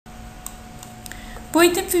Bu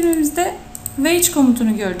eğitim filmimizde Wedge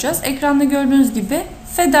komutunu göreceğiz. Ekranda gördüğünüz gibi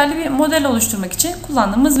federli bir model oluşturmak için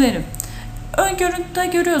kullandığımız verim. Ön görüntüde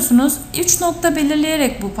görüyorsunuz 3 nokta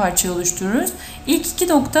belirleyerek bu parçayı oluştururuz. İlk 2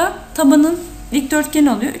 nokta tabanın dikdörtgen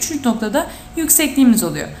oluyor. 3. noktada yüksekliğimiz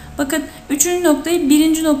oluyor. Bakın 3. noktayı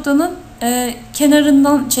 1. noktanın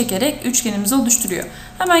kenarından çekerek üçgenimizi oluşturuyor.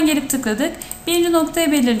 Hemen gelip tıkladık. 1.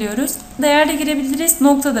 noktayı belirliyoruz. Değer de girebiliriz.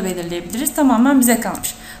 Nokta da belirleyebiliriz. Tamamen bize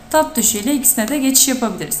kalmış. Tab tuşuyla ikisine de geçiş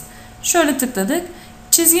yapabiliriz. Şöyle tıkladık.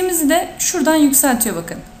 Çizgimizi de şuradan yükseltiyor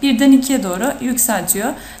bakın. 1'den 2'ye doğru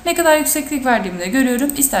yükseltiyor. Ne kadar yükseklik verdiğimi de görüyorum.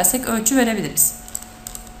 İstersek ölçü verebiliriz.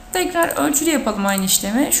 Tekrar ölçülü yapalım aynı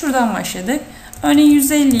işlemi. Şuradan başladık. Örneğin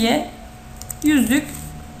 150'ye 100'lük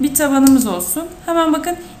bir tabanımız olsun. Hemen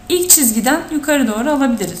bakın ilk çizgiden yukarı doğru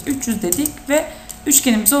alabiliriz. 300 dedik ve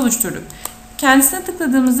üçgenimizi oluşturduk. Kendisine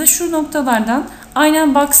tıkladığımızda şu noktalardan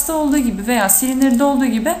aynen box'ta olduğu gibi veya silindirde olduğu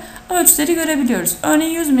gibi ölçüleri görebiliyoruz.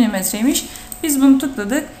 Örneğin 100 mm'ymiş. Biz bunu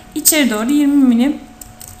tıkladık. İçeri doğru 20 mm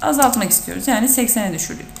azaltmak istiyoruz. Yani 80'e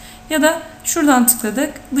düşürdük. Ya da şuradan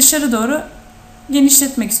tıkladık. Dışarı doğru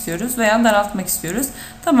genişletmek istiyoruz veya daraltmak istiyoruz.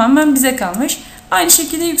 Tamamen bize kalmış. Aynı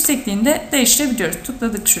şekilde yüksekliğini de değiştirebiliyoruz.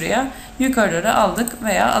 Tıkladık şuraya. Yukarı doğru aldık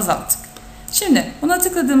veya azalttık. Şimdi buna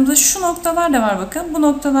tıkladığımızda şu noktalar da var bakın. Bu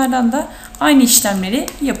noktalardan da aynı işlemleri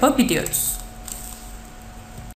yapabiliyoruz.